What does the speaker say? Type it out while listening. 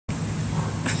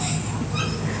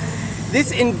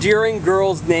This endearing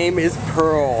girl's name is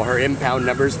Pearl. Her impound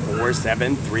number is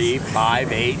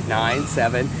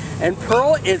 4735897. And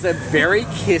Pearl is a very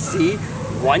kissy,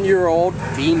 1-year-old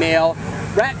female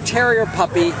rat terrier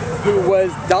puppy who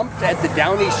was dumped at the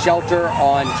Downey shelter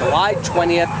on July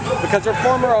 20th because her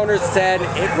former owner said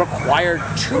it required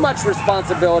too much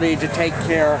responsibility to take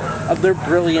care of their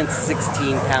brilliant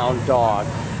 16-pound dog.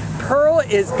 Pearl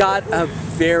has got a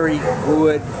very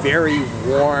good, very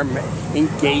warm,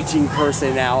 engaging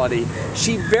personality.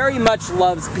 She very much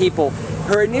loves people.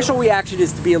 Her initial reaction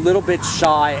is to be a little bit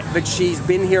shy, but she's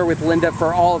been here with Linda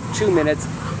for all of 2 minutes,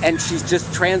 and she's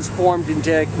just transformed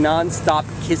into a non-stop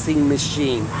kissing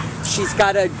machine. She's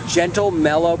got a gentle,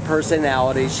 mellow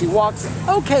personality. She walks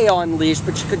okay on leash,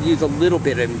 but she could use a little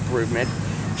bit of improvement.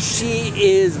 She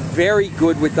is very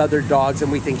good with other dogs,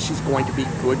 and we think she's going to be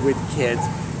good with kids.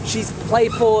 She's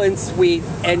playful and sweet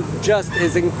and just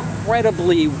as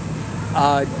incredibly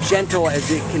gentle as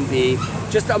it can be.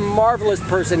 Just a marvelous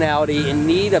personality in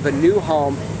need of a new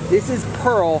home. This is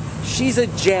Pearl. She's a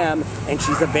gem, and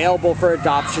she's available for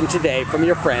adoption today from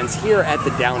your friends here at the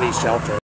Downey Shelter.